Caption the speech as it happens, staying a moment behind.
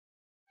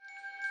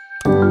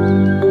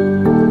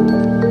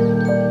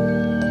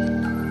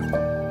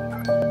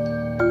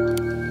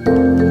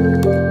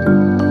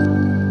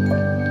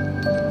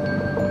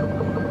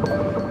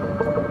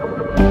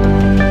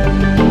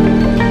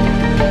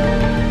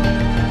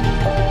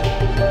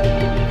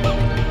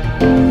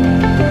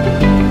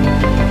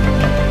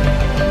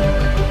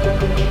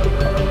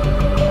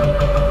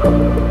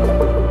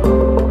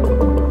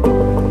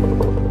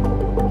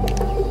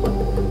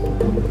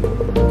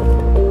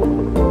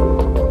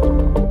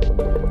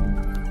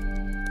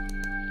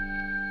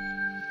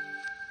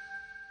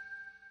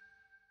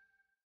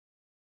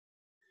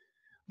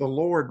The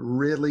Lord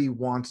really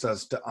wants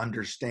us to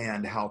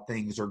understand how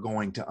things are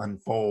going to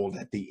unfold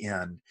at the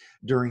end,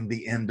 during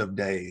the end of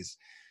days.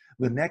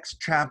 The next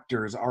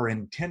chapters are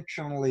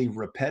intentionally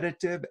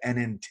repetitive and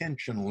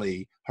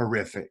intentionally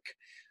horrific.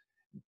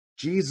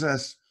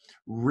 Jesus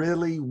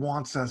really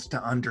wants us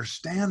to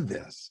understand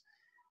this.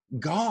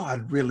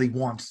 God really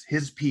wants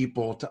his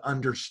people to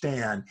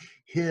understand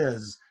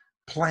his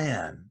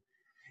plan.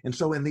 And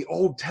so in the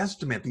Old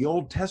Testament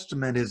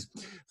is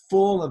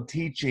full of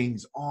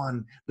teachings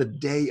on the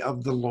day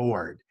of the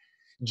Lord.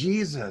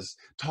 Jesus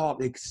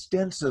taught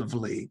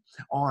extensively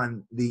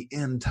on the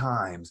end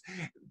times.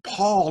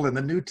 Paul in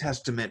the New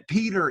Testament,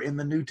 Peter in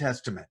the New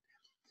Testament.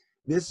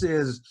 This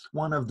is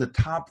one of the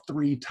top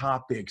 3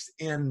 topics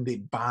in the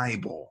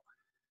Bible.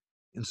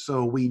 And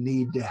so we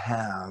need to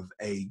have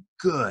a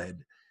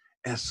good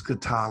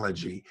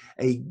eschatology,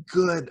 a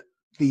good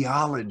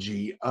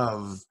theology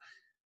of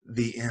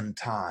the end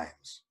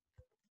times.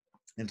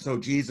 And so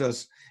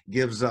Jesus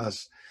gives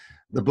us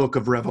the book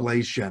of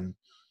Revelation,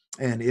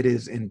 and it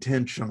is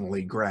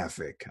intentionally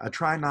graphic. I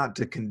try not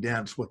to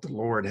condense what the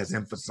Lord has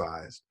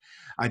emphasized.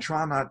 I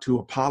try not to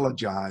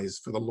apologize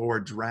for the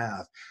Lord's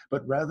wrath,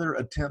 but rather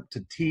attempt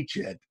to teach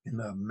it in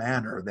the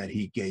manner that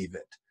he gave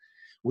it.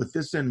 With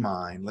this in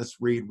mind, let's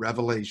read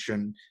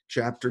Revelation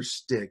chapter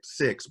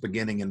 6,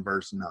 beginning in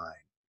verse 9.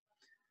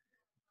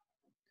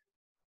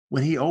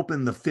 When he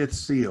opened the 5th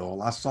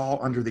seal, I saw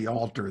under the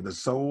altar the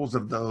souls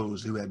of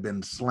those who had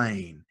been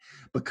slain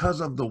because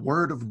of the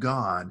word of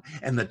God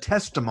and the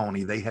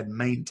testimony they had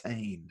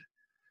maintained.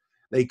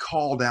 They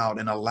called out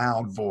in a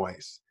loud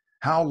voice,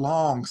 "How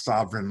long,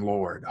 sovereign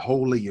Lord,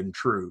 holy and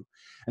true,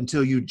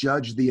 until you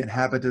judge the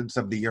inhabitants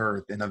of the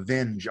earth and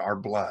avenge our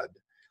blood?"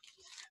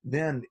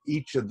 Then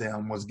each of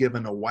them was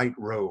given a white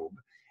robe,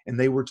 and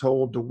they were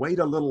told to wait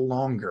a little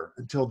longer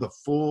until the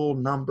full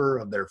number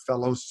of their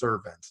fellow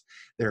servants,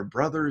 their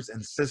brothers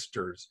and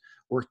sisters,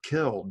 were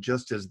killed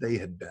just as they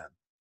had been.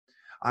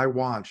 I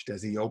watched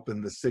as he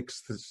opened the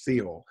 6th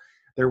seal.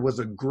 There was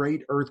a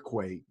great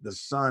earthquake. The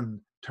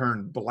sun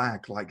turned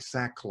black like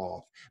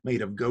sackcloth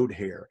made of goat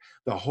hair.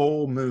 The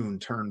whole moon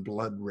turned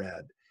blood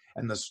red,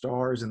 and the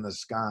stars in the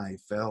sky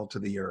fell to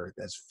the earth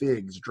as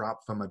figs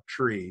drop from a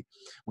tree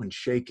when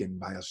shaken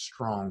by a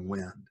strong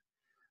wind.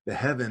 The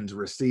heavens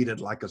receded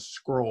like a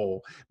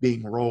scroll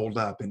being rolled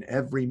up, and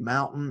every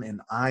mountain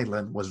and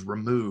island was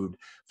removed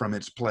from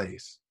its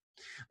place.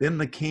 Then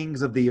the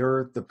kings of the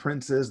earth, the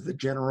princes, the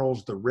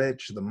generals, the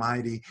rich, the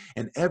mighty,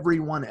 and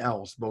everyone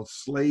else, both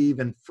slave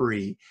and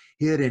free,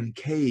 hid in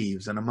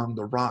caves and among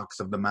the rocks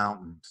of the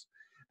mountains.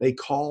 They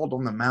called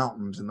on the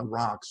mountains and the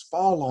rocks,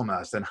 "Fall on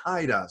us and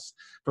hide us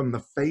from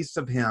the face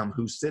of him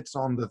who sits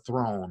on the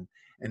throne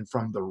and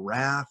from the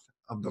wrath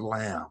of the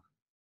Lamb.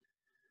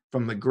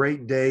 From the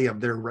great day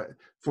of their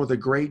For the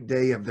great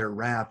day of their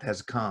wrath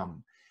has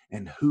come,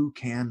 and who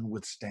can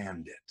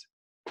withstand it?"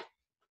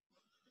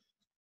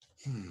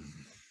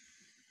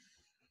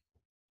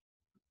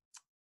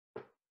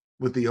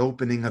 With the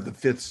opening of the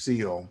 5th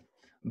seal,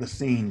 the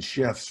scene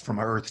shifts from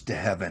earth to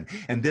heaven.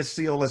 And this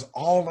seal is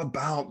all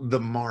about the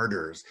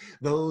martyrs,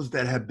 those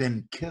that have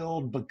been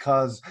killed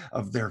because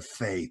of their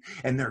faith.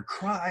 And they're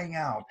crying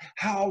out,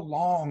 "How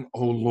long,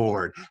 O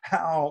Lord?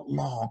 How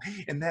long?"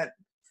 And that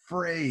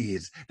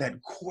phrase,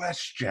 that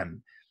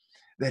question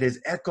that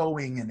is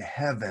echoing in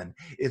heaven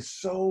is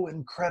so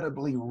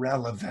incredibly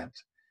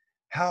relevant.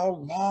 How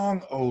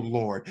long, O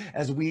Lord,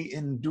 as we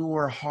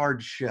endure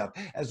hardship,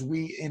 as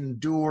we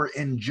endure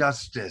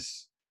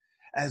injustice,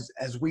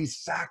 as we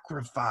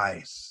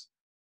sacrifice,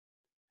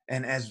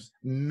 and as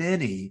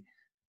many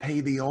pay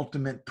the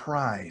ultimate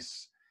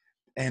price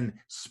and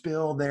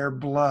spill their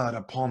blood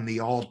upon the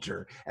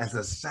altar as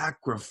a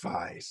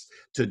sacrifice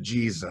to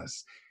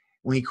Jesus.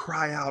 We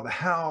cry out,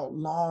 "How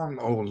long,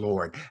 O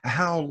Lord?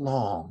 How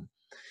long?"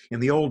 In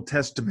the Old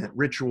Testament,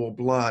 ritual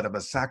blood of a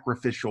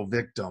sacrificial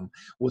victim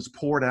was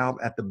poured out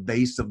at the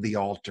base of the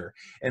altar,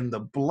 and the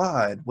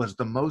blood was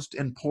the most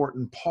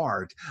important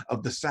part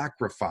of the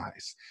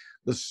sacrifice.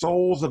 The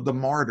souls of the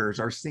martyrs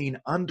are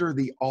seen under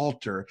the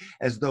altar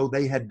as though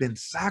they had been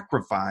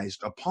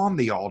sacrificed upon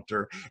the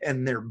altar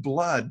and their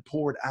blood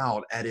poured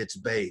out at its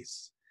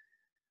base.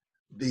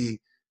 The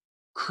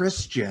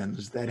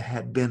Christians that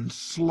had been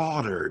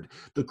slaughtered,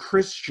 the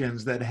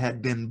Christians that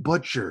had been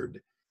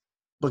butchered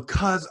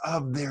because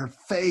of their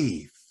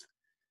faith,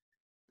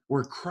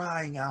 were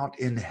crying out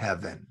in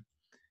heaven.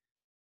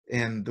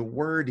 And the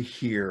word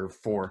here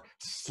for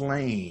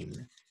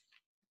slain,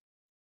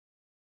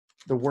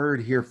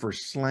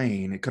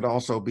 it could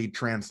also be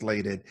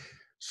translated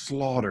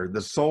slaughtered.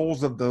 The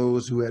souls of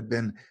those who had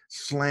been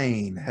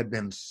slain, had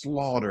been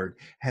slaughtered,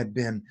 had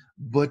been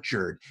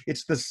butchered.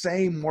 It's the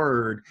same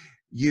word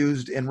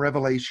used in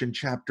Revelation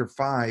chapter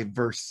 5,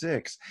 verse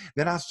 6.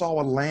 Then I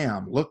saw a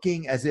lamb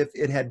looking as if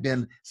it had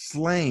been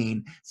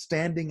slain,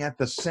 standing at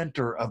the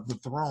center of the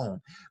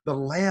throne. The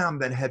lamb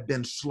that had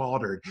been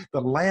slaughtered,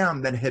 the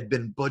lamb that had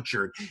been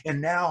butchered.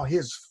 And now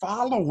his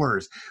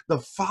followers,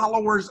 the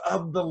followers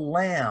of the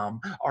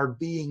lamb, are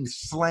being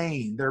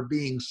slain. They're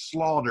being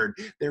slaughtered.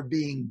 They're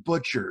being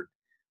butchered.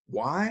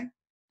 Why?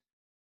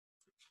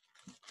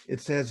 It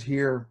says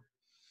here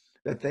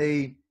that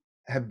they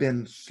have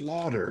been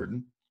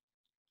slaughtered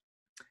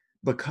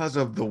because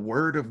of the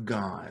word of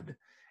God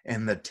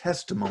and the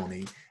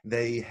testimony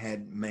they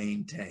had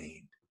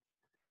maintained.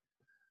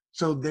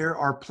 So there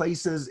are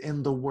places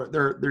in the world,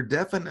 there are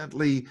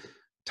definitely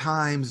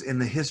times in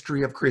the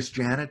history of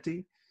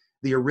Christianity,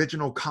 the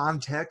original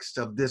context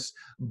of this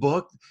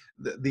book,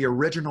 the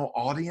original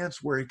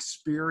audience were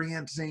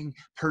experiencing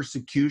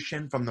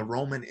persecution from the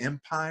Roman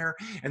Empire,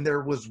 and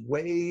there was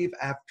wave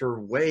after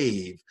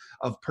wave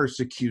of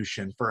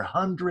persecution for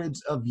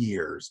hundreds of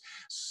years.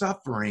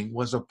 Suffering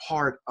was a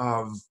part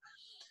of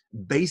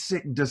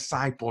basic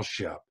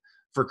discipleship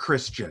for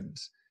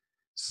Christians.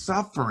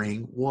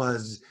 Suffering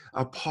was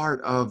a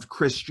part of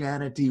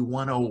Christianity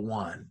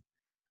 101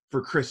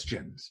 for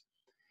Christians.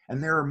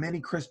 And there are many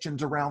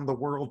Christians around the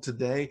world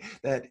today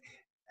that,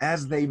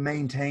 as they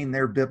maintain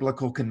their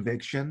biblical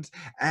convictions,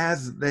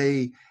 as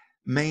they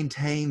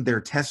maintain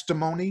their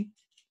testimony,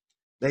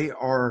 they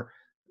are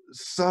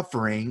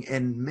suffering,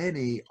 and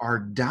many are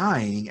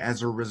dying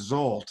as a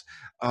result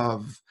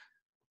of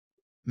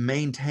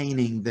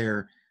maintaining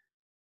their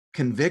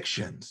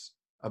convictions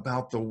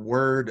about the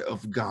Word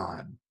of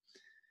God.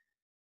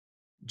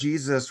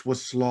 Jesus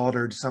was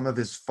slaughtered. Some of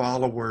his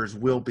followers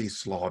will be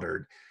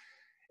slaughtered.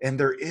 And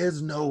there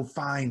is no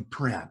fine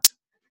print.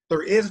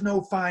 There is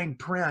no fine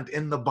print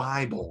in the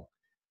Bible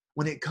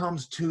when it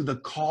comes to the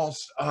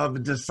cost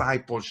of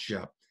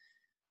discipleship.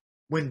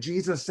 When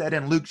Jesus said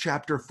in Luke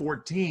chapter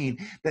 14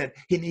 that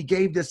he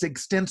gave this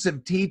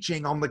extensive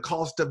teaching on the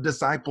cost of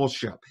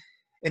discipleship,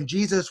 and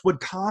Jesus would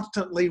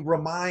constantly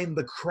remind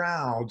the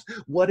crowds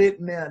what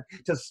it meant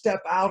to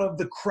step out of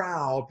the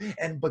crowd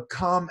and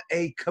become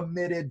a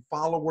committed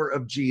follower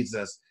of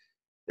Jesus.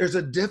 There's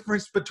a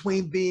difference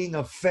between being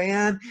a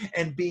fan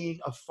and being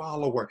a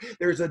follower.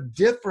 There's a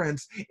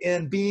difference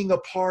in being a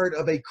part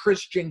of a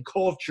Christian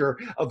culture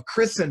of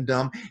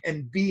Christendom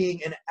and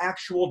being an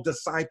actual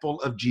disciple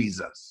of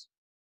Jesus.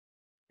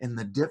 And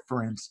the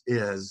difference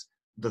is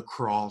the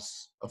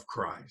cross of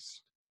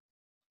Christ.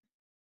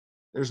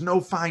 There's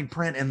no fine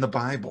print in the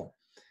Bible.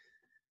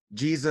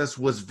 Jesus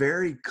was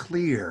very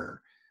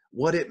clear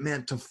what it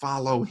meant to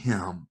follow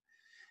him.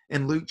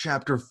 In Luke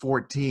chapter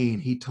 14,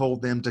 he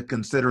told them to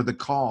consider the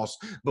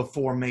cost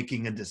before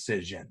making a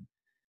decision.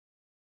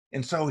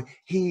 And so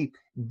he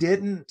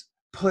didn't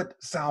put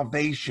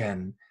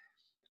salvation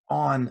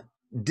on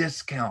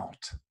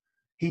discount.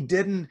 He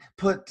didn't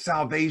put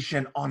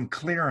salvation on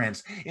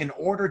clearance in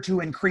order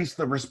to increase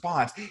the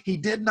response. He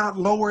did not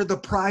lower the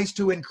price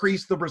to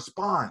increase the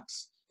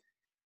response.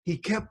 He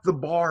kept the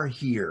bar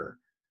here.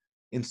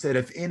 And said,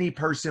 if any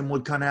person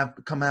would come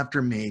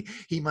after me,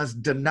 he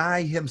must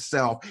deny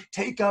himself,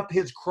 take up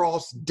his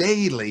cross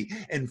daily,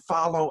 and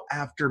follow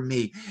after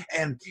me.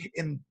 And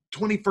in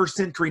 21st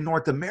century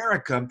North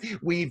America,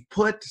 we've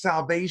put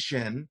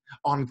salvation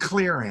on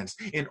clearance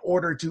in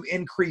order to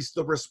increase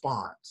the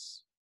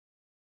response.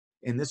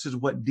 And this is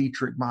what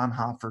Dietrich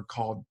Bonhoeffer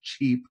called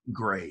cheap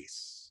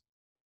grace.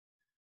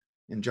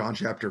 In John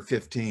chapter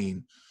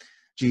 15,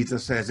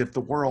 Jesus says, if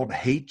the world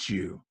hates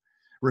you,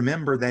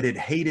 remember that it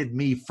hated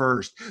me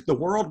first. The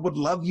world would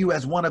love you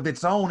as one of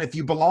its own if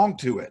you belong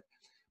to it,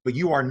 but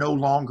you are no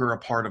longer a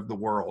part of the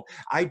world.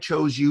 I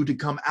chose you to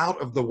come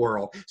out of the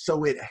world,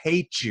 so it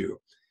hates you.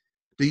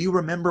 Do you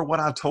remember what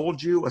I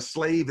told you? A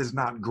slave is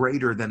not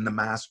greater than the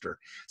master.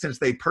 Since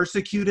they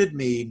persecuted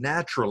me,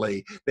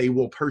 naturally, they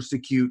will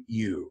persecute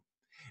you.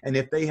 And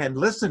if they had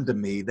listened to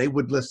me, they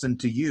would listen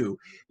to you.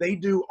 They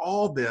do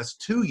all this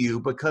to you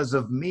because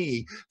of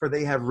me, for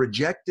they have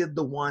rejected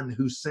the one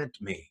who sent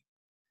me.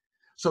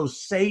 So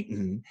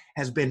Satan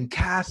has been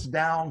cast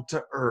down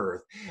to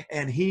earth,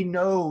 and he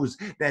knows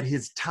that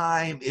his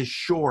time is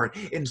short,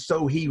 and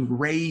so he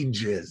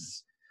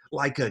rages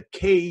like a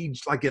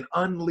caged, like an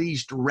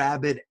unleashed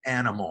rabid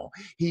animal.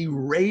 He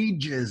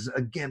rages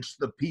against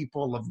the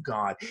people of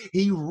God.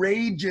 He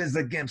rages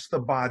against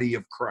the body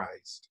of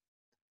Christ,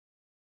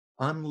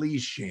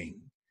 unleashing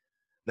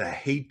the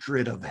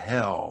hatred of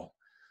hell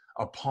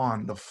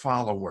upon the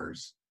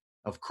followers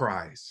of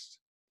Christ.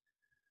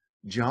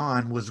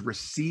 John was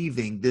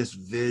receiving this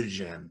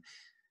vision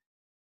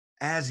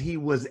as he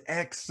was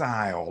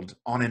exiled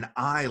on an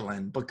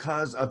island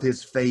because of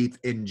his faith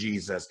in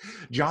Jesus.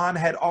 John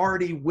had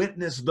already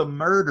witnessed the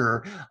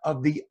murder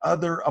of the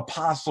other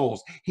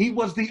apostles. He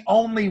was the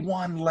only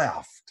one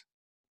left.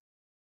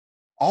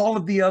 All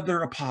of the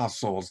other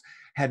apostles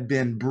had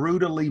been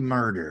brutally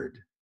murdered.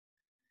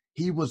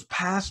 He was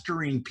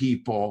pastoring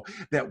people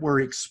that were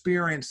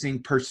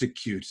experiencing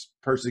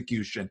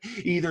persecution.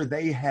 Either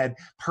they had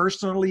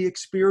personally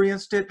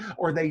experienced it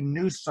or they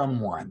knew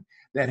someone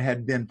that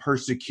had been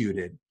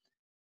persecuted,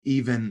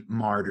 even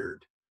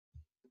martyred.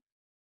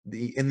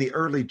 In the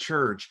early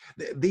church,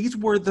 these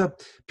were the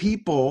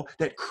people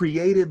that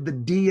created the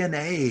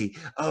DNA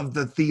of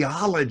the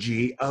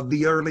theology of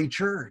the early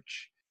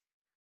church.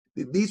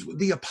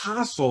 The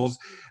apostles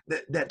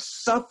that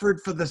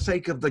suffered for the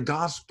sake of the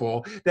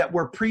gospel, that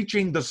were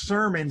preaching the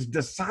sermons,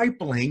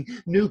 discipling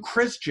new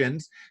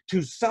Christians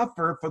to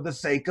suffer for the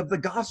sake of the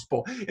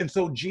gospel. And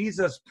so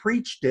Jesus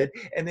preached it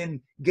and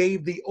then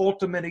gave the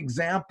ultimate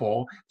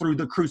example through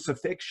the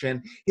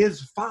crucifixion.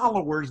 His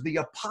followers, the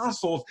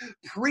apostles,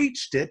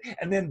 preached it,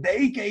 and then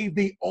they gave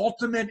the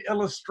ultimate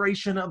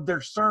illustration of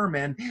their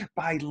sermon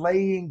by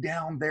laying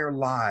down their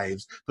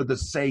lives for the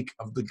sake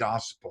of the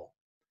gospel.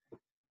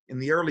 In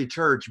the early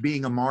church,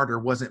 being a martyr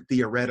wasn't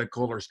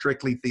theoretical or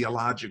strictly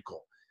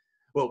theological.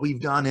 What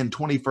we've done in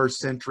 21st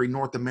century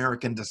North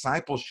American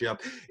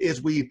discipleship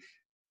is we've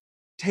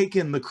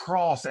taken the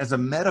cross as a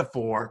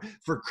metaphor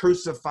for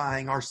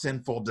crucifying our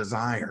sinful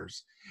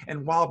desires.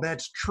 And while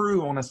that's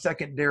true on a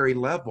secondary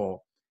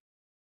level,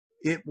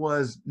 it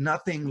was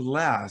nothing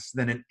less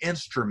than an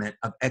instrument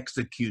of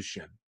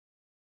execution.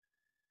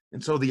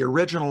 And so the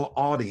original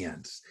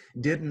audience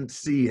didn't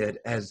see it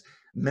as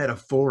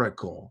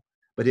metaphorical,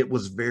 but it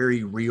was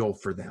very real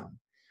for them.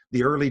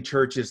 The early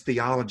church's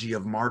theology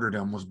of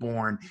martyrdom was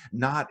born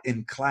not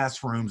in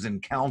classrooms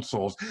and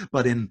councils,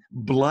 but in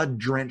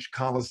blood-drenched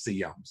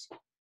colosseums.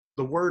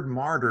 The word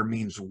martyr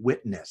means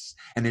witness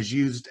and is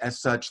used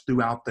as such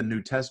throughout the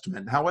New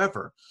Testament.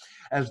 However,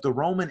 as the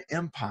Roman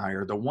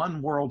Empire, the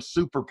one world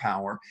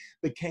superpower,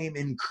 became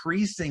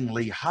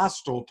increasingly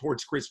hostile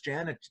towards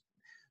Christianity,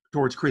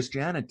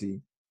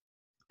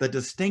 the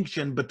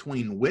distinction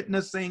between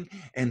witnessing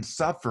and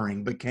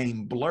suffering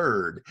became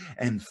blurred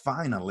and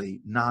finally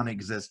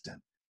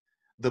non-existent.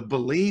 The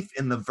belief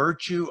in the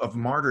virtue of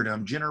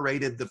martyrdom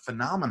generated the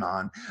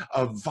phenomenon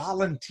of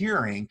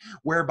volunteering,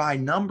 whereby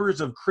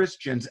numbers of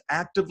Christians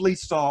actively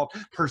sought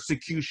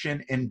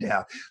persecution and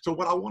death. So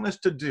what I want us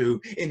to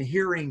do in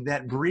hearing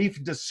that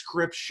brief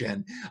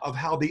description of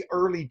how the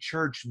early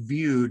church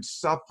viewed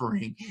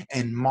suffering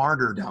and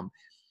martyrdom,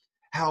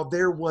 how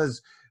there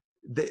was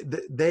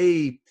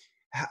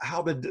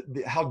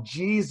how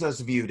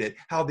Jesus viewed it,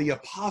 how the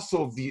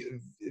apostle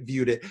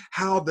viewed it,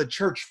 how the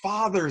church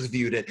fathers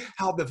viewed it,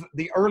 how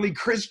the early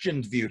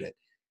Christians viewed it.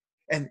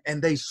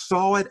 And they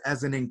saw it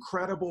as an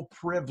incredible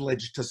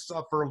privilege to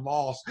suffer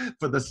loss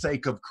for the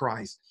sake of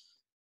Christ.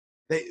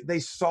 They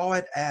saw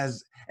it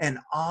as an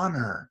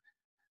honor.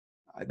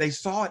 They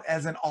saw it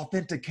as an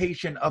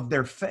authentication of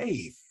their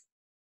faith.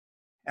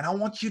 And I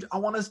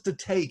want us to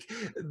take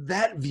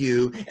that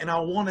view and I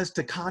want us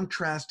to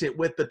contrast it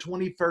with the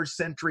 21st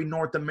century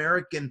North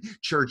American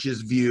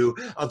church's view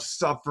of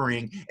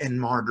suffering and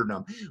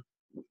martyrdom.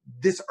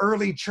 This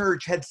early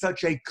church had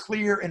such a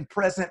clear and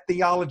present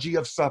theology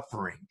of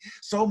suffering,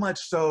 so much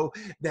so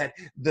that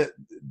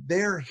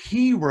their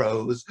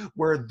heroes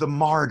were the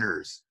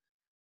martyrs.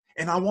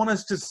 And I want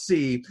us to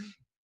see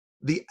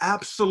the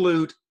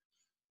absolute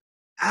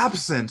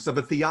absence of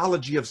a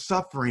theology of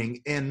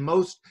suffering in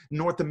most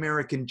North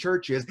American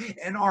churches.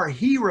 And our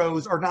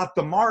heroes are not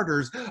the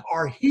martyrs.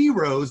 Our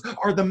heroes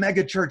are the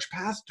megachurch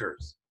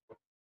pastors.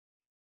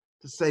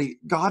 To say,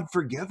 God,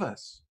 forgive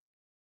us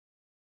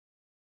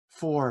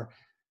for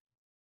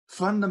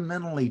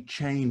fundamentally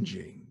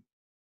changing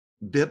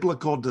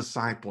biblical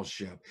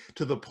discipleship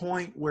to the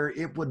point where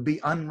it would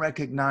be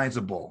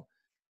unrecognizable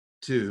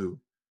to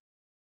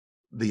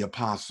the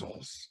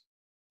apostles.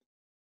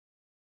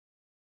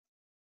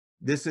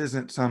 This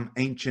isn't some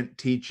ancient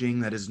teaching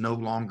that is no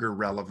longer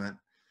relevant.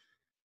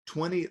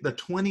 The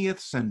 20th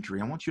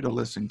century, I want you to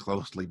listen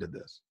closely to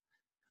this.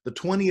 The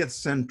 20th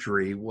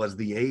century was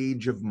the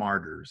age of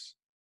martyrs.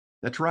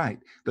 That's right.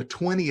 The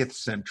 20th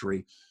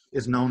century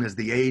is known as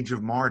the age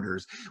of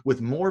martyrs, with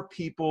more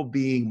people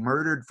being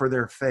murdered for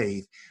their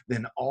faith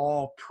than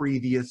all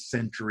previous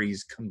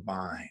centuries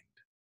combined.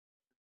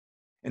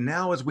 And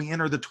now as we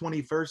enter the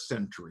 21st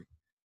century,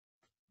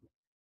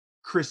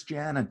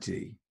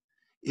 Christianity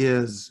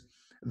is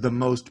the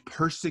most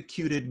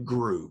persecuted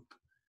group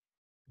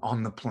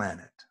on the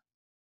planet.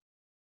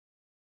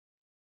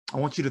 I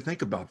want you to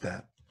think about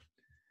that.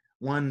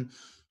 One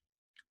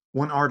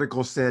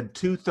article said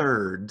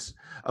 2/3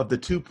 of the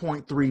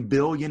 2.3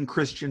 billion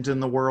Christians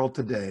in the world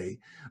today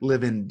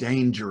live in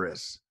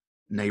dangerous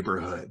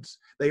neighborhoods.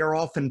 They are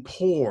often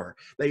poor.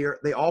 They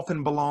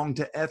often belong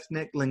to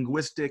ethnic,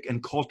 linguistic,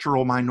 and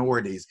cultural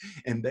minorities,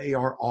 and they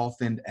are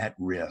often at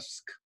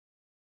risk.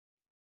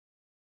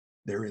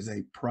 There is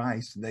a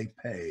price they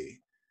pay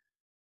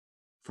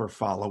for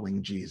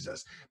following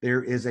Jesus.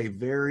 There is a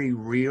very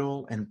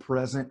real and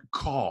present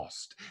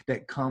cost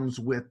that comes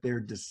with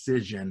their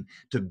decision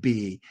to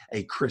be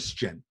a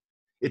Christian.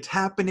 It's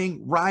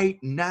happening right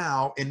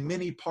now in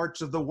many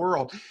parts of the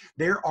world.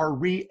 There are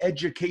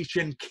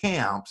re-education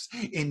camps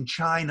in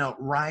China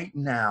right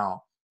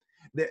now.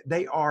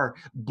 They are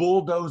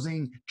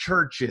bulldozing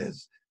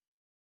churches.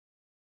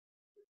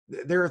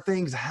 There are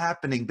things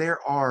happening.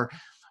 There are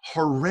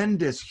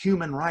horrendous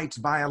human rights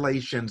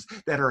violations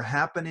that are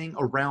happening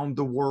around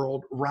the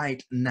world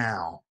right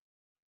now.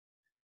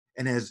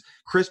 And as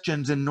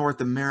Christians in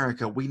North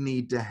America, we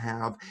need to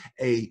have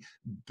a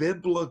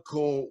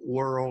biblical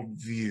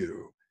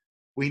worldview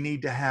We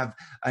need to have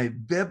a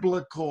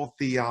biblical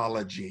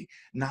theology,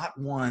 not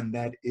one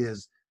that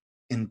is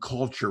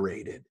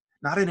enculturated,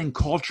 not an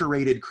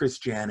enculturated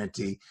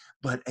Christianity,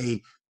 but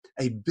a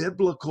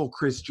biblical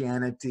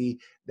Christianity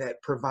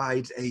that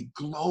provides a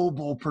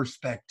global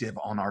perspective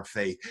on our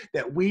faith,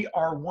 that we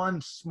are one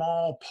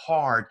small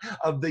part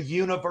of the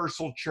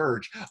universal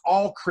church,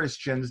 all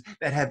Christians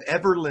that have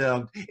ever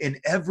lived in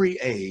every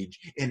age,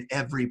 in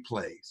every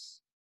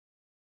place.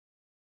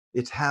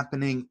 It's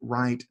happening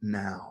right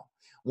now.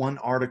 One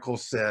article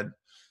said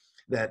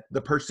that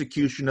the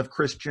persecution of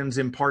Christians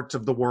in parts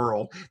of the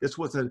world, this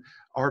was an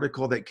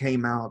article that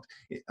came out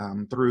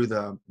through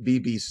the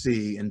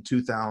BBC in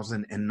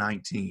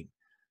 2019.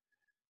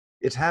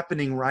 It's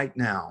happening right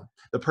now.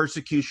 The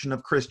persecution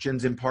of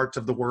Christians in parts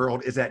of the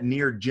world is at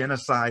near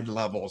genocide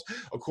levels,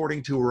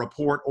 according to a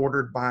report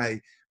ordered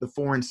by the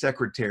Foreign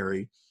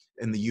Secretary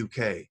in the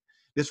UK.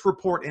 This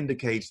report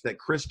indicates that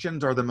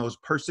Christians are the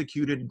most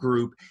persecuted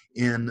group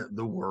in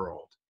the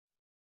world.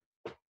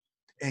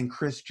 And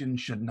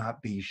Christians should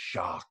not be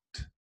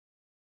shocked.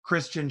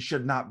 Christians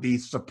should not be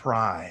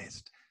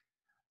surprised.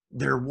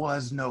 There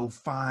was no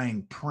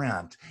fine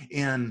print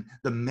in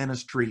the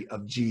ministry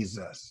of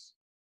Jesus.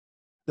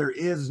 There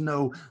is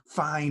no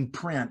fine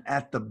print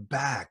at the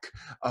back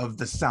of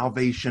the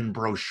salvation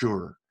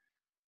brochure.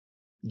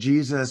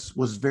 Jesus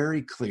was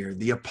very clear.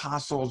 The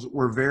apostles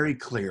were very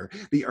clear.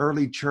 The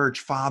early church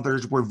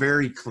fathers were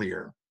very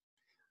clear.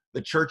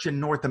 The church in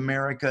North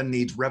America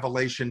needs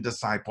revelation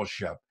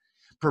discipleship,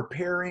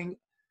 preparing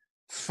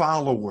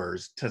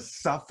followers to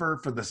suffer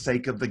for the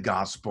sake of the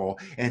gospel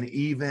and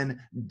even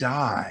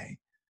die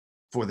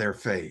for their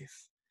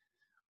faith.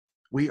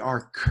 We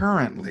are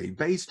currently,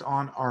 based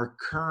on our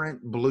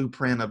current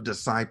blueprint of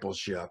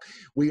discipleship,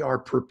 we are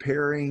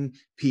preparing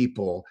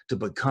people to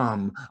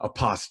become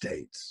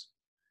apostates.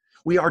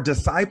 We are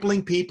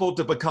discipling people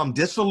to become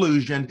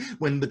disillusioned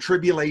when the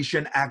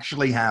tribulation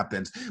actually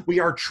happens.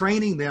 We are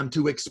training them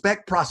to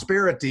expect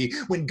prosperity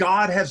when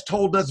God has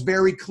told us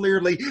very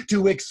clearly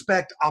to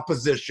expect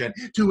opposition,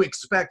 to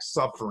expect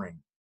suffering.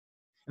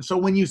 And so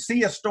when you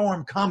see a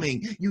storm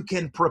coming, you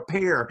can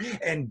prepare.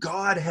 And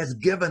God has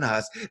given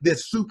us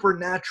this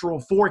supernatural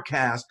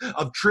forecast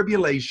of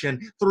tribulation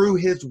through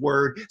his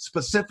word,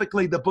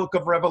 specifically the book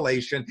of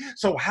Revelation.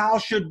 So how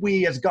should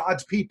we as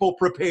God's people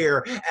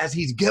prepare as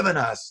he's given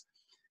us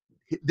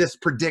this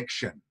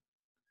prediction?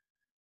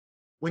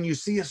 When you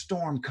see a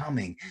storm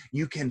coming,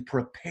 you can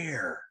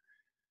prepare.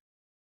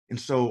 And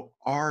so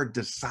our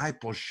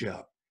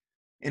discipleship,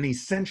 an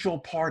essential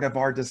part of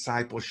our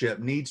discipleship,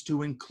 needs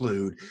to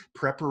include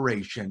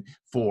preparation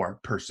for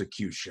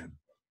persecution.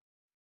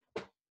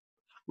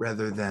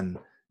 Rather than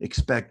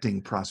expecting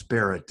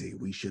prosperity,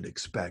 we should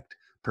expect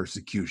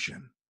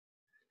persecution.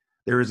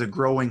 There is a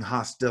growing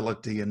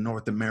hostility in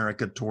North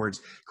America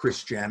towards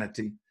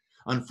Christianity.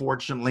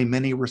 Unfortunately,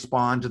 many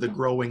respond to the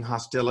growing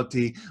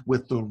hostility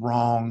with the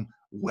wrong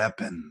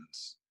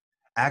weapons,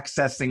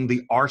 accessing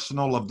the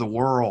arsenal of the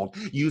world,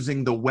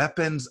 using the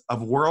weapons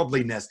of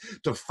worldliness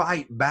to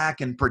fight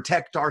back and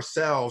protect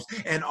ourselves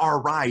and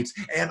our rights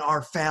and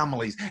our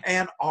families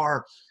and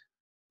our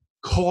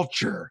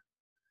culture,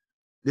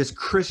 this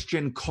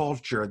Christian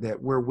culture that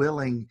we're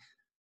willing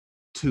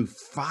to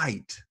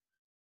fight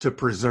to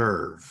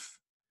preserve.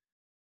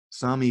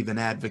 Some even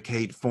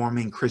advocate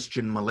forming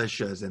Christian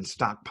militias and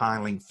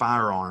stockpiling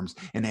firearms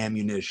and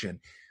ammunition.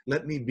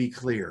 Let me be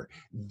clear.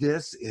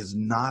 This is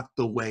not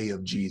the way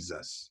of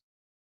Jesus.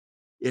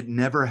 It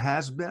never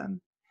has been,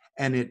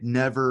 and it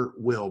never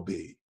will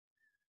be.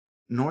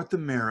 North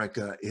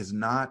America is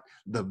not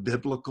the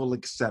biblical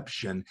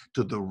exception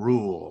to the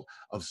rule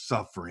of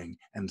suffering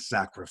and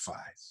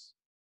sacrifice.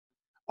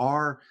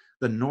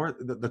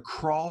 The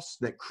cross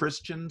that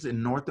Christians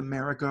in North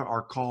America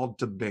are called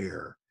to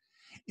bear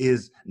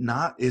is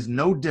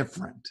no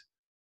different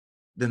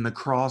than the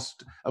cross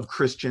of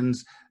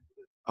Christians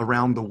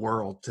around the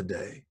world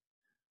today.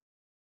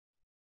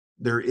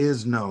 There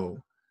is no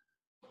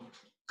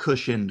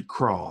cushioned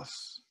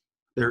cross.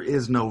 There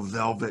is no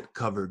velvet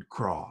covered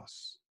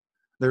cross.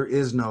 There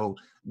is no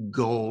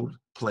gold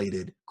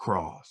plated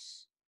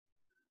cross.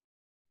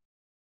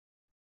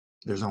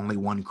 There's only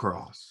one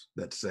cross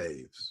that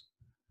saves,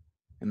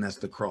 and that's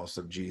the cross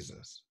of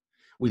Jesus.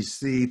 We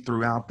see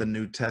throughout the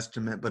New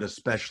Testament, but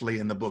especially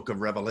in the book of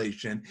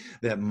Revelation,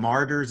 that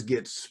martyrs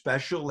get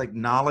special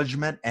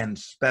acknowledgement and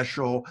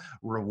special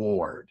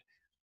reward.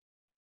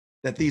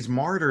 That these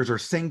martyrs are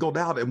singled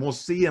out, and we'll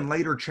see in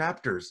later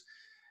chapters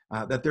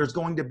that there's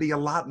going to be a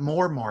lot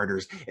more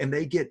martyrs, and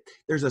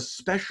there's a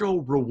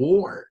special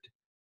reward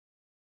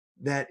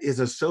that is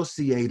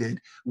associated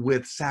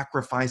with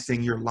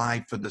sacrificing your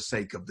life for the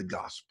sake of the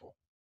gospel.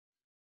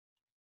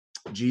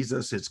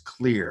 Jesus is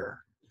clear.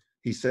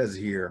 He says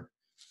here,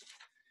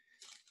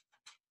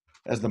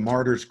 as the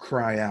martyrs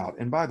cry out,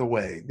 and by the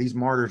way, these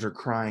martyrs are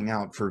crying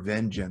out for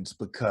vengeance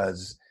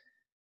because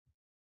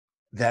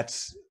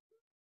that's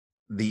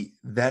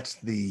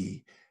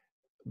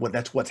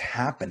what's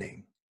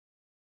happening.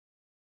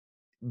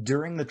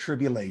 During the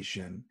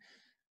tribulation,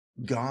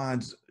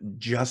 God's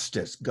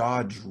justice,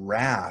 God's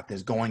wrath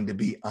is going to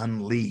be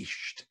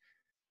unleashed.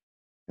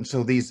 And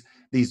so these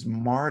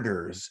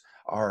martyrs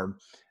are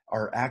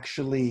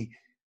actually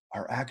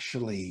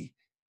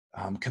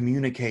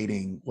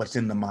communicating what's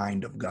in the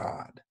mind of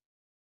God.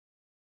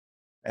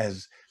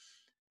 As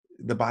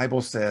the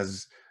Bible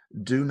says,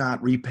 do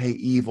not repay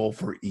evil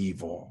for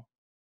evil.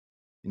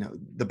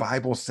 The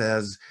Bible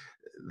says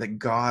that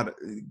God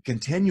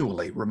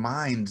continually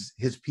reminds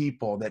his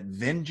people that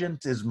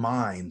vengeance is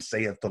mine,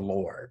 saith the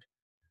Lord.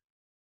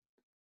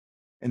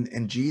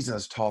 And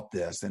Jesus taught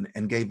this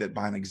and gave it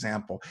by an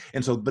example.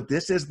 And so, but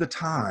this is the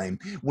time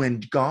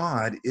when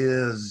God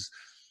is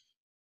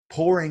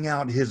pouring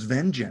out his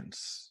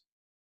vengeance.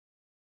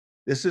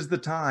 This is the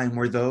time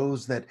where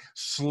those that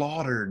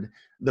slaughtered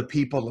the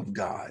people of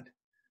God,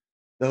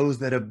 those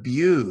that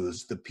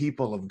abused the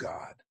people of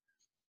God,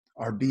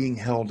 are being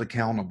held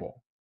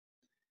accountable.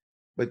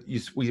 But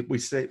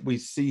we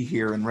see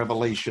here in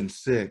Revelation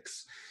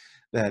 6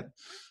 that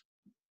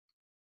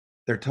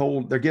they're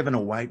given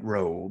a white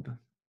robe,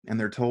 and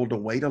they're told to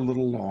wait a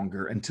little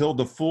longer until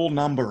the full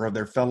number of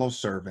their fellow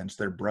servants,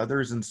 their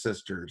brothers and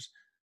sisters,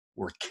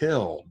 were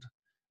killed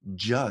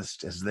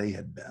just as they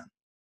had been.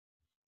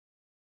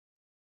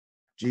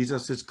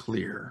 Jesus is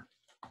clear.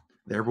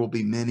 There will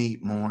be many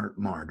more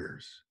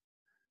martyrs.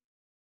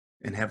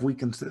 And have we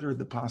considered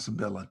the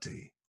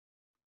possibility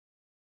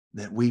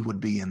that we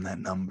would be in that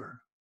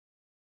number?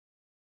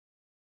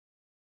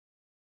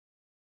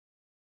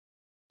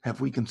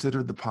 Have we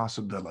considered the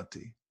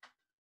possibility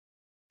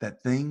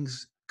that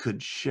things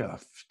could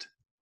shift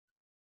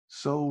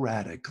so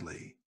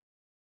radically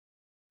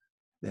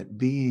that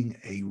being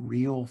a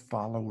real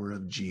follower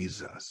of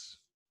Jesus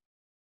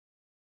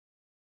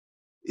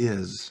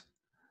is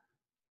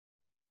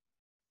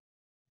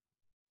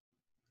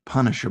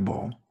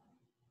punishable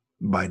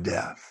by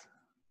death?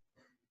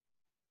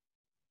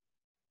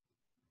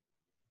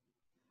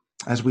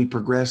 As we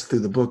progress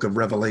through the book of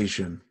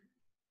Revelation,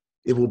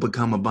 it will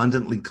become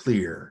abundantly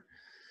clear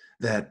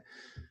that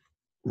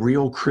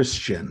real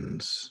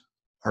Christians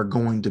are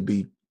going to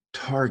be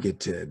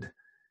targeted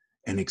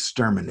and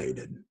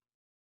exterminated.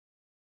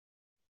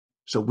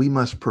 So we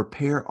must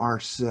prepare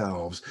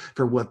ourselves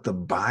for what the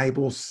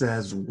Bible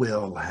says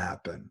will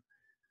happen.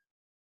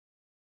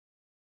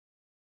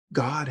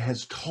 God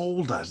has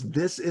told us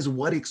this is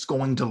what it's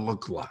going to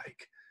look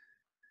like.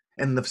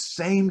 And the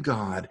same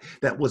God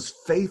that was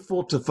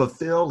faithful to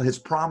fulfill his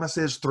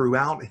promises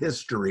throughout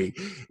history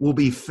will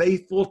be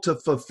faithful to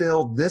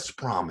fulfill this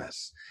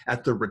promise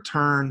at the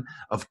return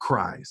of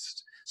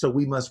Christ. So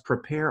we must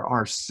prepare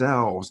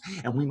ourselves,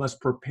 and we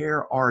must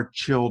prepare our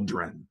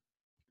children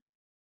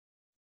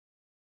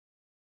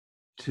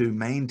to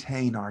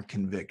maintain our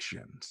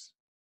convictions,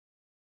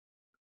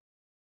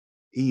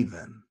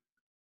 even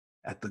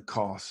at the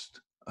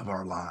cost of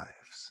our lives.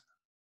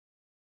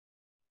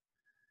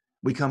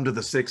 We come to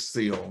the sixth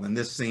seal, and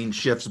this scene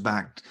shifts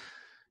back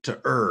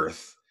to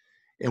earth,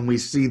 and we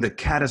see the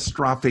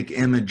catastrophic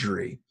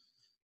imagery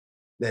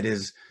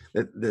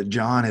that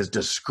John is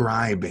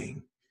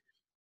describing.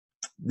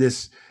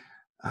 This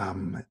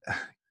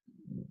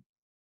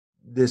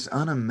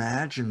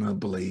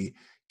unimaginably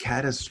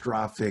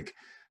catastrophic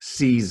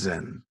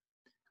season,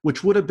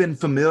 which would have been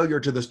familiar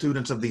to the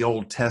students of the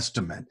Old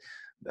Testament.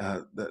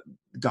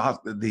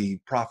 The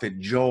prophet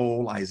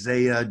Joel,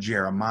 Isaiah,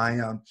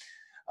 Jeremiah,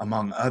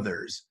 among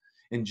others.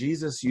 And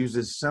Jesus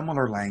uses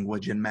similar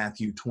language in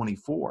Matthew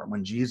 24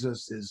 when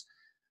Jesus is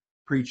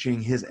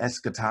preaching his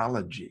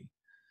eschatology.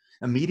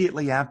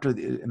 Immediately after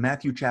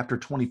Matthew chapter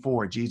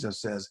 24, Jesus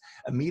says,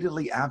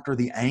 immediately after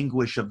the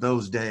anguish of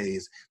those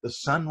days, the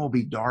sun will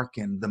be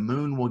darkened, the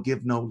moon will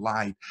give no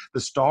light,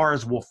 the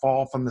stars will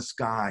fall from the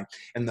sky,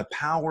 and the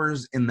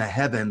powers in the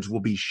heavens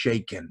will be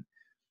shaken.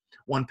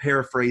 One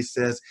paraphrase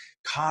says,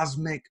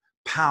 cosmic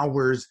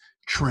powers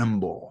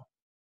tremble.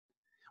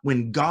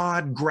 When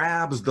God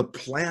grabs the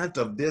plant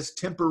of this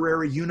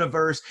temporary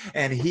universe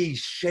and he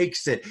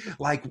shakes it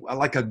like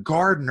a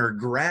gardener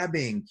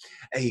grabbing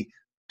a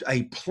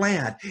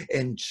plant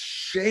and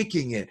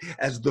shaking it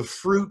as the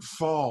fruit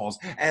falls,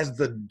 as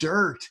the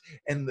dirt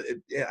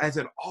as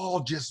it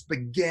all just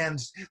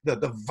begins,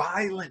 the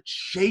violent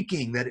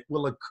shaking that it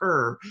will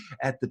occur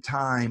at the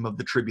time of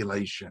the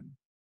tribulation.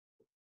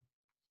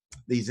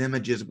 These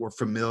images were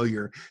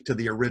familiar to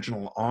the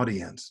original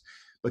audience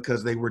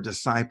because they were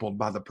discipled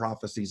by the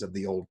prophecies of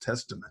the Old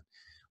Testament.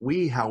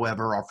 We,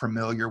 however, are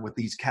familiar with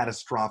these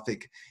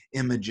catastrophic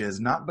images,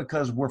 not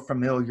because we're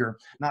familiar,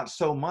 not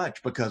so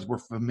much because we're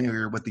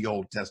familiar with the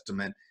Old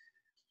Testament,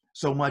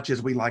 so much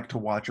as we like to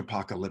watch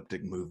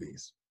apocalyptic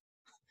movies.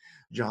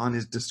 John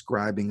is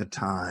describing a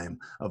time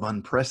of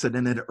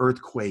unprecedented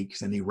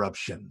earthquakes and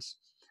eruptions.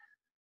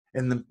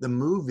 And the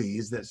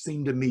movies that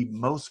seem to me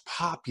most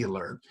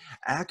popular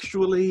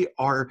actually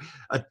are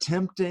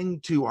attempting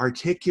to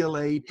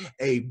articulate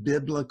a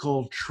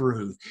biblical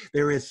truth.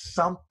 There is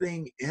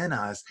something in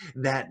us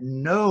that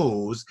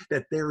knows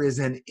that there is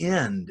an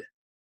end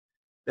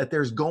that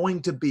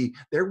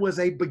there was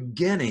a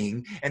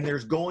beginning and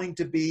there's going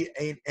to be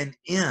an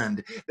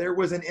end. There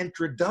was an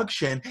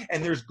introduction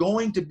and there's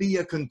going to be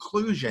a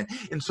conclusion.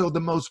 And so the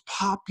most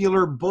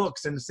popular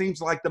books, and it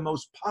seems like the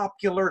most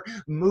popular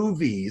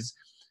movies,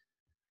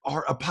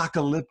 are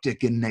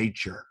apocalyptic in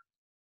nature.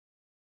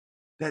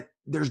 That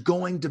there's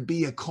going to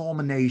be a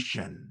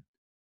culmination.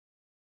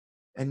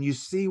 And you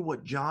see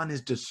what John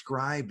is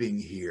describing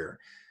here,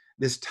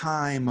 this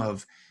time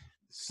of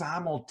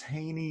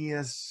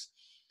simultaneous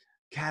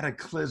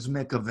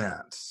cataclysmic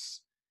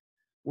events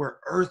where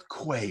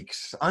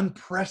earthquakes,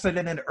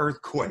 unprecedented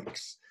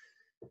earthquakes,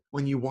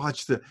 when you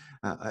watch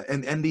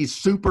and these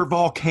super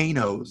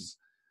volcanoes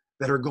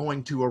that are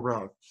going to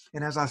erupt.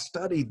 And as I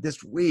studied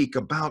this week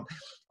about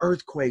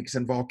earthquakes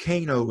and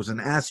volcanoes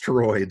and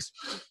asteroids,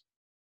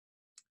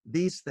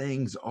 these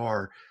things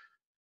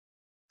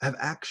have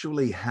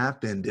actually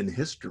happened in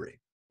history.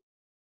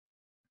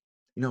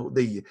 You know,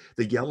 the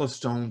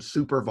Yellowstone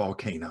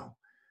supervolcano,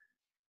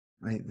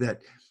 right?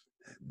 That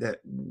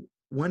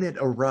when it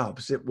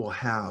erupts, it will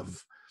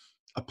have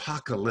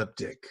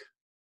apocalyptic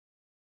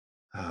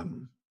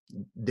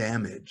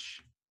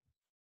damage.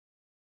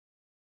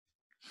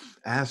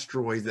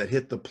 Asteroids that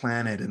hit the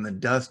planet and the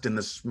dust and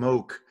the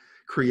smoke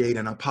create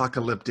an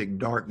apocalyptic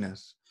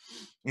darkness.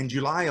 In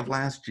July of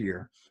last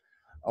year,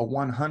 a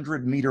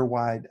 100-meter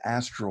wide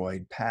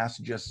asteroid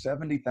passed just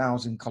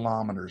 70,000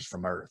 kilometers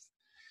from Earth.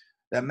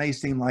 That may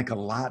seem like a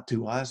lot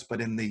to us,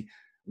 but in the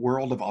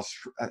world of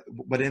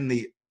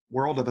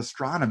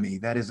astronomy,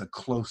 that is a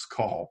close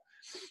call.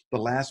 The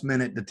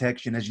last-minute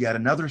detection is yet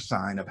another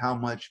sign of how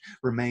much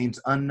remains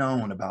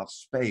unknown about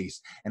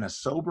space, and a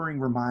sobering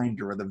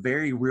reminder of the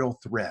very real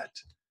threat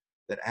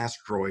that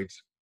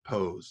asteroids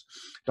pose.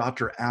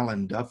 Dr.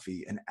 Alan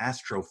Duffy, an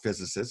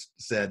astrophysicist,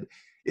 said,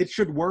 "It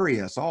should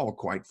worry us all,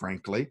 quite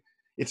frankly.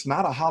 It's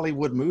not a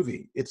Hollywood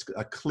movie. It's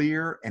a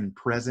clear and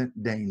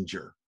present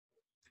danger."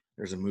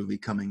 There's a movie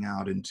coming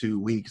out in 2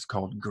 weeks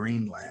called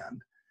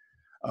Greenland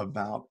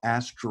about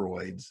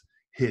asteroids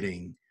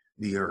hitting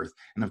the Earth.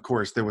 And of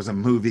course, there was a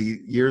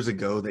movie years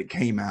ago that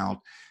came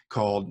out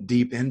called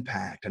Deep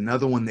Impact,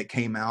 another one that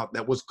came out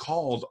that was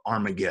called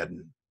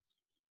Armageddon.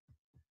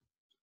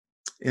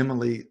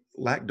 Emily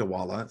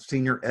Lakdawala,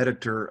 senior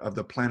editor of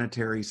the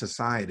Planetary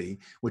Society,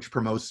 which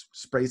promotes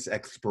space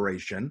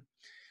exploration,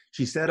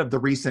 she said of the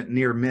recent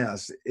near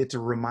miss, "It's a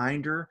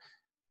reminder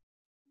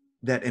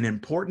that an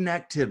important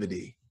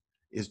activity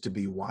is to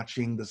be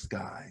watching the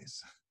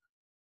skies."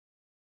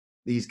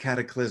 These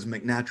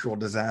cataclysmic natural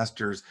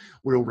disasters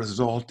will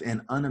result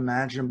in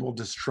unimaginable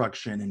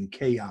destruction and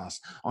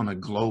chaos on a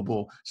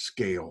global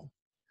scale.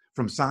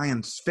 From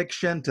science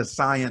fiction to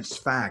science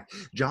fact,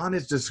 John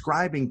is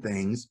describing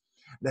things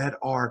that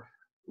are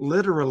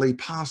literally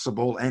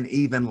possible and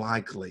even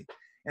likely.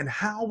 And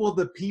how will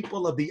the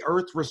people of the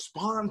earth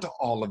respond to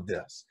all of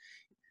this?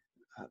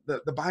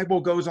 The Bible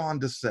goes on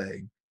to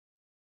say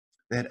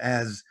that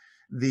as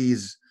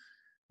these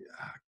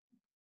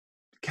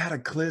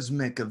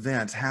cataclysmic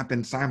events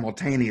happen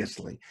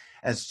simultaneously,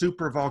 as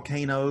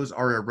supervolcanoes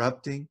are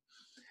erupting,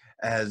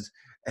 as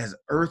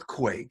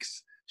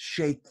earthquakes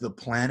shake the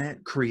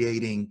planet,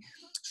 creating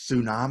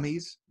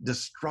tsunamis,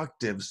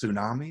 destructive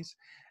tsunamis,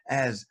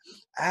 as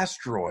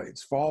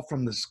asteroids fall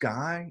from the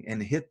sky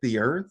and hit the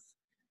earth,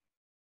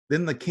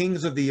 then the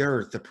kings of the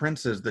earth, the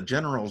princes, the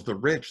generals, the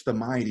rich, the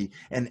mighty,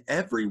 and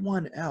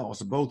everyone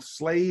else, both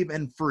slave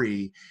and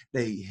free,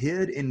 they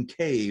hid in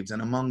caves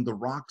and among the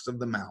rocks of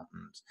the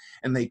mountains.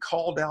 And they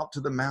called out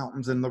to the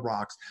mountains and the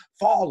rocks,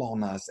 "Fall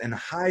on us and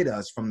hide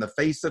us from the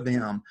face of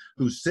him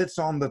who sits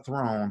on the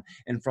throne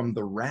and from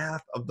the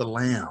wrath of the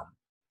Lamb."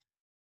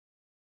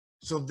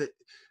 So that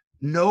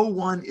no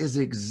one is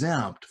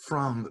exempt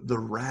from the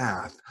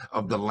wrath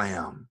of the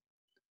Lamb.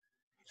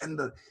 And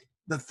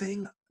the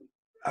thing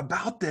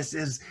about this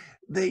is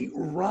they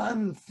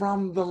run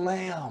from the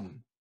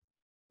Lamb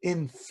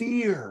in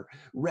fear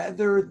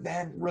rather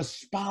than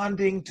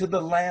responding to the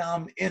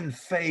Lamb in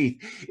faith.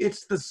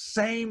 It's the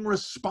same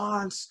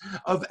response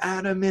of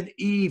Adam and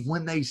Eve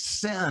when they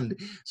sinned.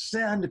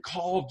 Sin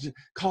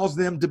caused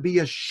them to be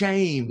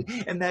ashamed,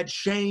 and that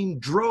shame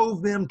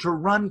drove them to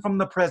run from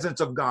the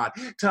presence of God,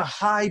 to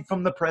hide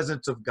from the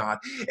presence of God.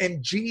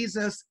 And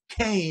Jesus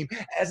came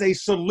as a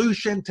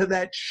solution to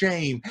that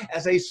shame,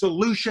 as a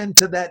solution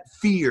to that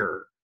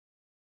fear.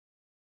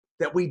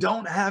 That we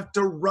don't have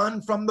to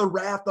run from the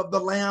wrath of the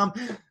Lamb.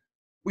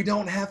 We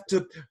don't have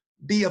to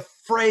be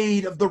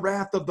afraid of the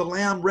wrath of the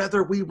Lamb.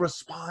 Rather, we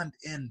respond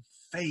in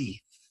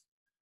faith,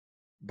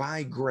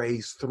 by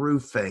grace, through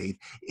faith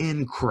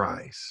in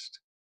Christ.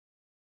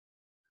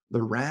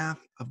 The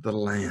wrath of the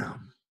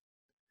Lamb.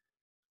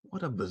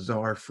 What a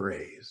bizarre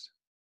phrase.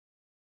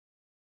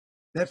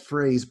 That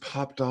phrase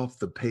popped off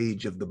the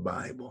page of the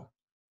Bible,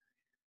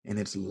 and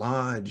it's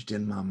lodged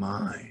in my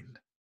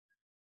mind.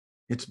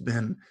 It's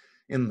been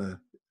in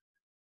the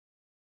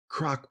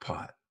crock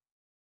pot,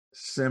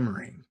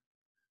 simmering.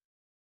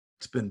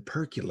 It's been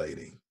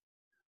percolating.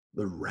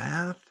 The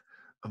wrath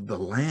of the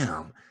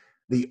Lamb.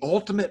 The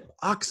ultimate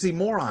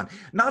oxymoron.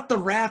 Not the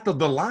wrath of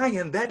the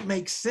lion, that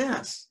makes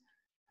sense.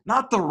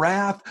 Not the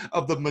wrath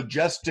of the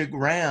majestic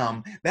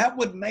ram. That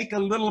would make a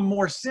little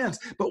more sense.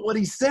 But what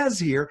he says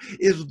here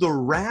is the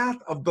wrath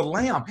of the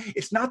lamb.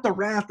 It's not just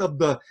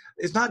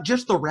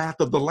the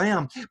wrath of the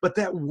lamb, but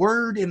that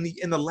word in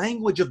the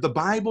language of the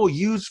Bible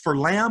used for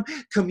lamb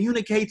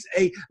communicates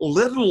a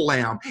little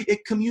lamb.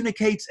 It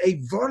communicates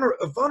a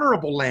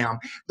vulnerable lamb.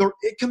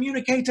 It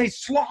communicates a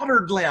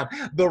slaughtered lamb.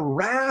 The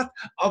wrath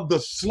of the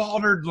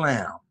slaughtered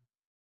lamb.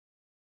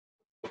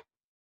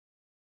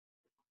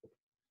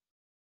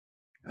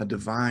 A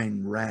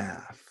divine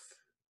wrath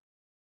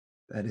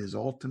that is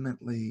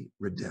ultimately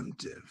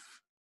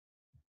redemptive.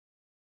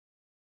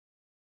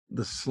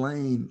 The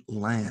slain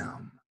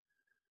lamb,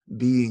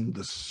 being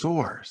the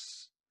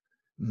source,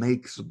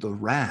 makes the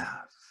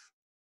wrath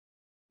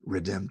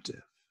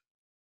redemptive.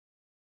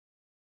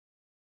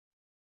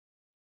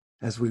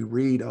 As we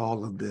read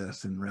all of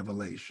this in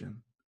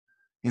Revelation,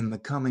 in the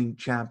coming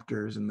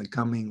chapters, in the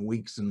coming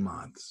weeks and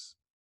months,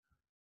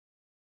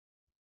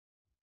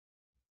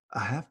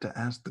 I have to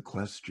ask the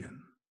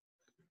question,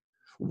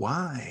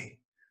 why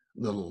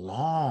the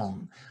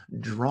long,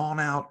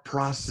 drawn-out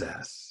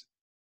process?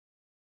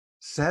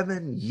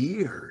 7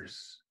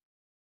 years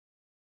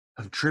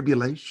of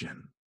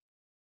tribulation,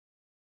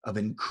 of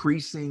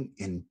increasing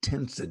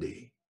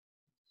intensity.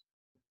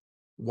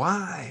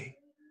 Why?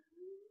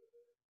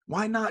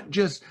 Why not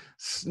just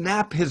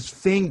snap his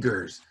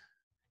fingers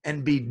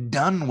and be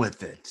done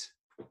with it?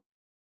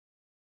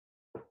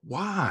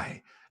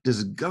 Why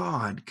does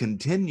God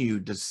continue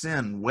to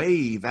send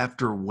wave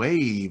after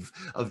wave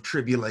of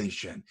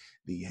tribulation?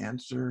 The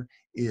answer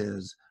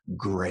is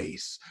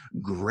grace.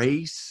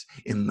 Grace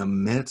in the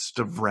midst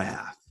of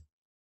wrath.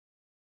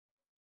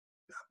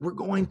 We're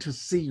going to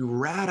see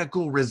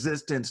radical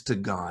resistance to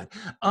God,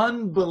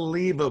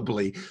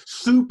 unbelievably,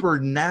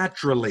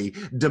 supernaturally,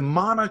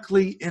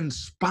 demonically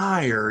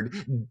inspired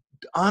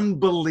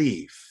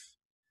unbelief.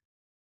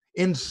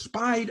 In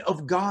spite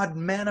of God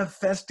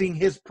manifesting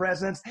his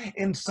presence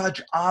in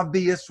such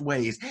obvious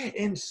ways,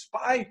 in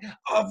spite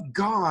of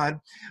God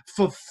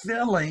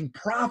fulfilling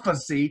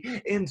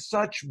prophecy in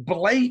such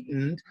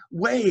blatant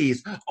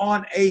ways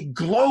on a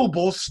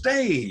global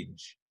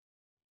stage.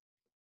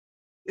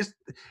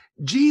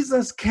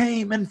 Jesus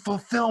came in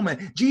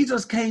fulfillment.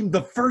 Jesus came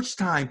the first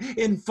time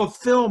in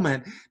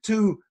fulfillment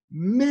to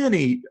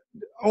many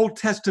Old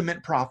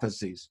Testament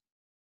prophecies.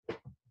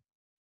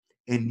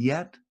 And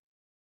yet,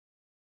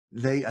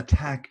 they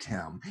attacked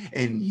him,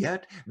 and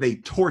yet they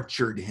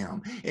tortured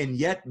him, and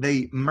yet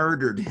they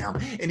murdered him.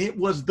 And it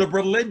was the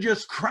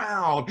religious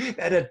crowd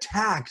that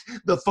attacked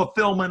the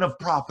fulfillment of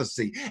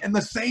prophecy. And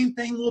the same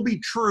thing will be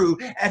true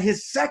at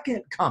his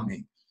second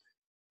coming.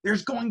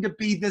 There's going to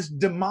be this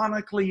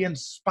demonically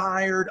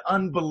inspired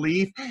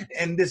unbelief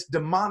and this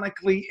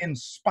demonically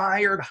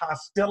inspired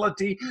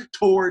hostility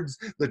towards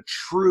the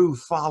true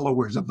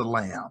followers of the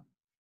Lamb.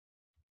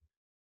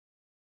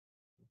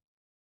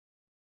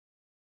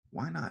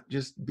 Why not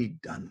just be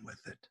done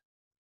with it?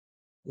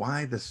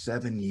 Why the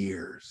 7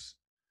 years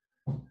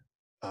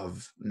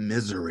of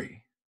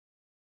misery?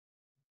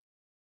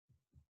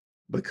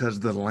 Because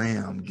the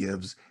Lamb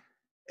gives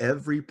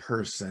every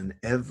person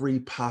every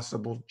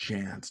possible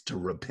chance to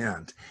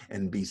repent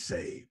and be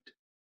saved,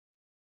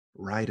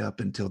 right up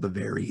until the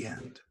very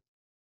end.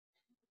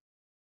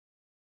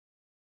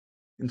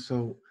 And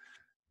so,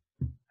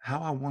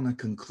 how I want to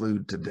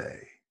conclude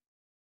today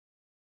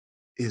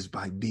is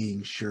by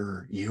being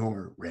sure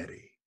you're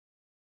ready.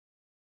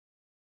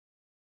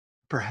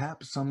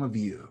 Perhaps some of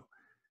you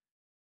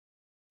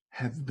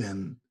have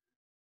been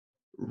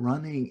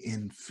running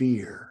in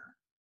fear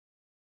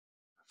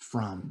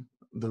from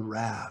the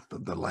wrath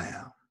of the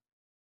Lamb.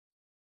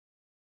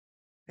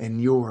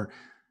 And your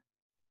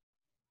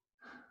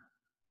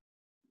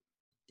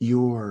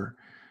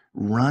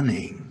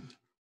running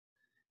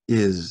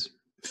is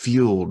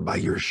fueled by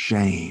your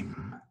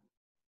shame,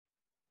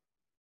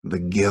 the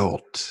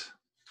guilt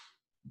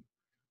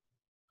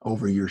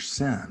over your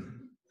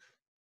sin,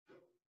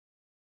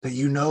 that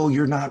you know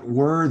you're not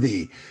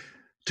worthy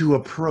to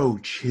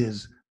approach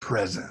his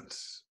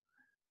presence,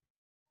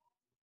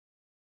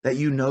 that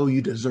you know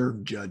you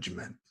deserve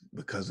judgment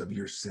because of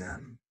your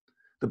sin.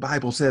 The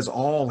Bible says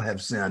all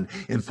have sinned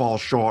and fall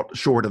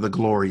short of the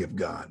glory of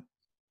God.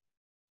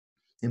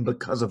 And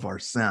because of our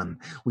sin,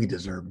 we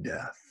deserve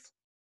death.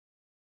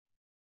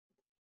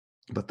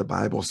 But the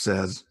Bible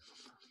says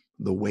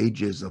the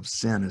wages of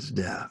sin is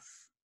death,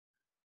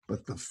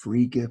 but the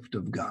free gift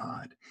of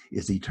God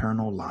is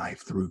eternal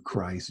life through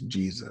Christ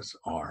Jesus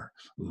our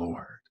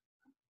Lord.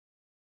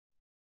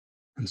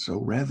 And so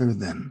rather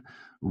than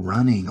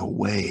running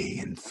away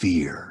in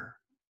fear,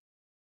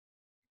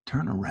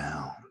 turn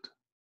around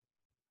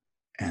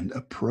and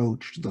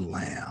approach the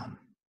Lamb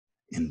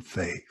in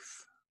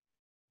faith.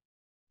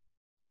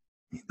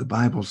 The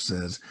Bible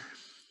says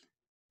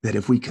that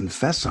if we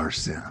confess our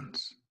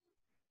sins,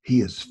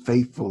 he is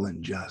faithful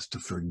and just to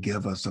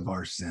forgive us of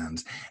our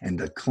sins and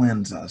to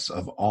cleanse us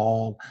of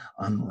all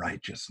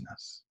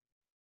unrighteousness.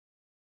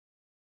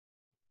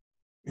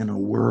 in a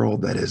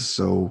world that is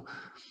so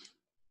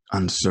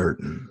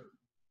uncertain,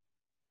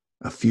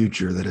 a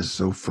future that is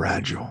so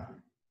fragile.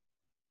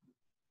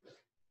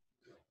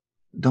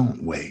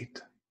 Don't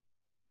wait.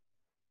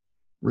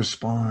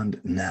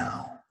 Respond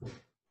now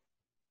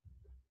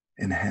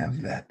and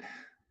have that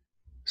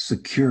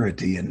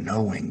security in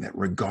knowing that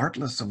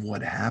regardless of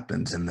what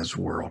happens in this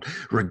world,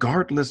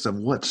 regardless of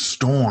what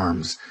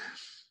storms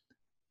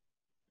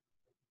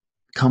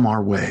come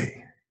our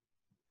way,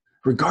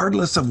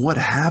 regardless of what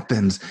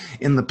happens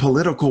in the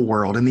political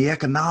world, in the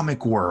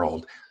economic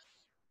world,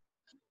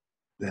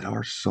 that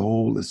our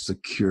soul is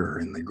secure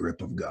in the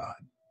grip of God.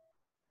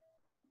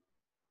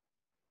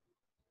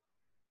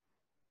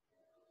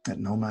 That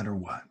no matter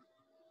what,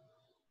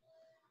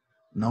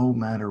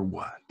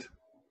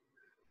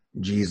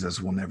 Jesus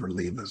will never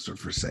leave us or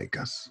forsake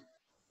us.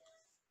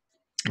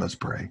 Let's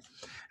pray.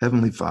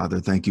 Heavenly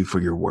Father, thank you for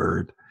your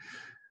word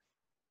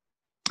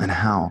and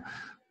how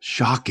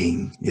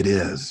shocking it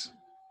is.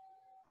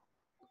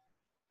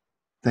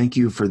 Thank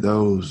you for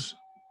those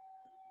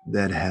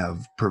that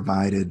have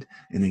provided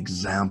an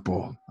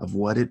example of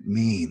what it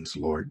means,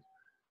 Lord,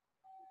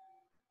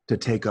 to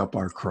take up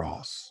our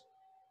cross.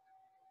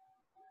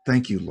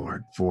 Thank you,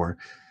 Lord, for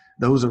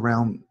those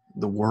around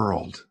the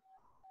world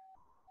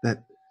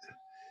that,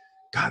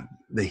 God,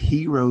 the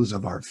heroes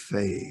of our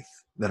faith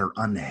that are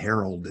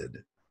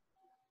unheralded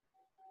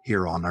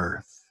here on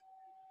earth,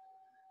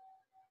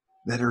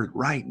 that are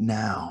right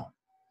now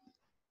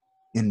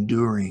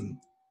enduring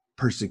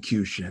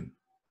persecution,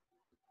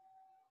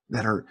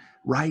 that are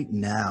right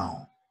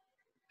now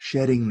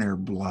shedding their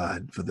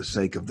blood for the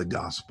sake of the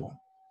gospel,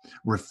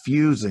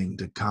 refusing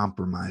to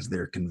compromise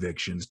their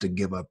convictions, to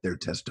give up their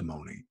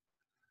testimony.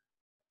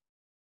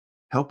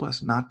 Help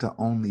us not to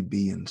only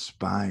be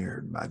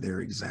inspired by their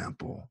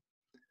example,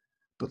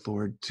 but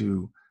Lord,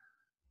 to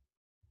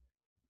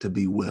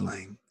be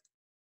willing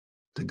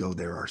to go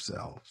there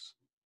ourselves.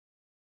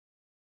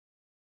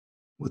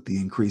 With the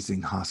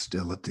increasing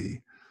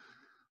hostility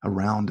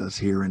around us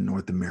here in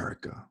North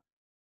America,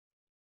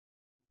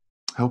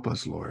 help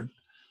us, Lord,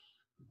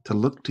 to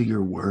look to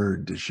your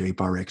word to shape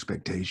our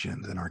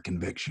expectations and our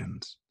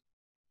convictions.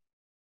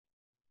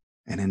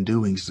 And in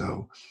doing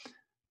so,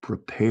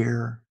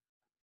 prepare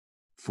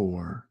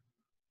for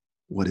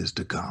what is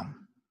to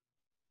come,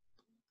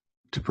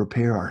 to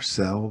prepare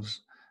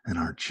ourselves and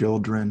our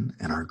children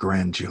and our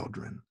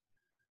grandchildren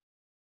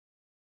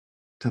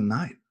to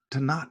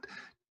not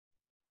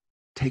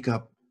take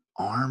up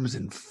arms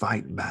and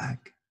fight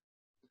back,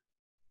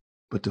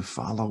 but to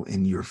follow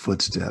in your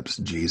footsteps,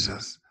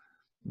 Jesus,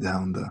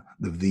 down the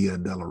Via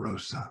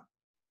Dolorosa,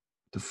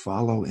 to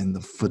follow in the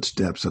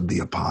footsteps of the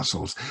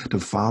apostles, to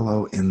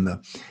follow in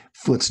the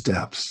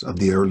footsteps of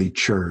the early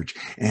church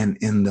and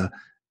in the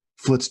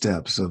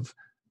footsteps of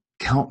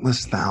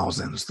countless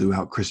thousands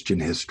throughout Christian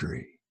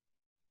history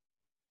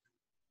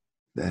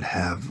that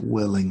have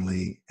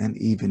willingly and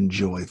even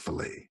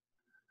joyfully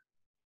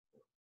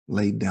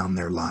laid down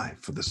their life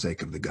for the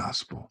sake of the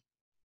gospel.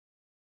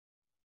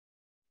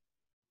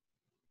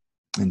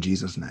 In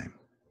Jesus' name,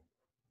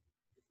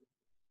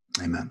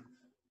 amen.